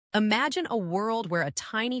Imagine a world where a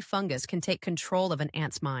tiny fungus can take control of an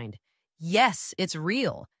ant's mind. Yes, it's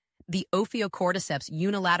real. The Cordyceps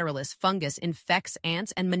unilateralis fungus infects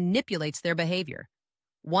ants and manipulates their behavior.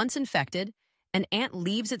 Once infected, an ant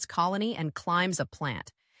leaves its colony and climbs a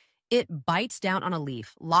plant. It bites down on a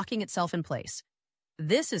leaf, locking itself in place.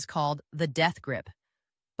 This is called the death grip.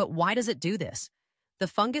 But why does it do this? The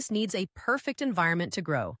fungus needs a perfect environment to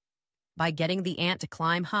grow. By getting the ant to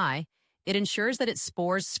climb high, it ensures that its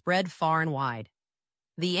spores spread far and wide.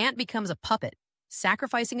 The ant becomes a puppet,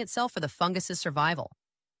 sacrificing itself for the fungus's survival.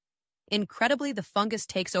 Incredibly, the fungus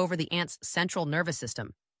takes over the ant's central nervous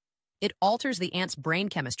system. It alters the ant's brain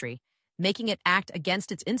chemistry, making it act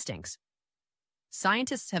against its instincts.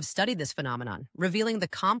 Scientists have studied this phenomenon, revealing the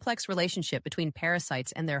complex relationship between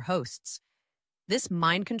parasites and their hosts. This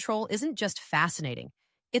mind control isn't just fascinating,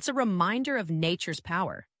 it's a reminder of nature's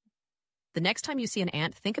power. The next time you see an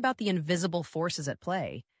ant, think about the invisible forces at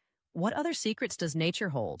play. What other secrets does nature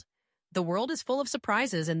hold? The world is full of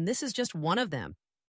surprises, and this is just one of them.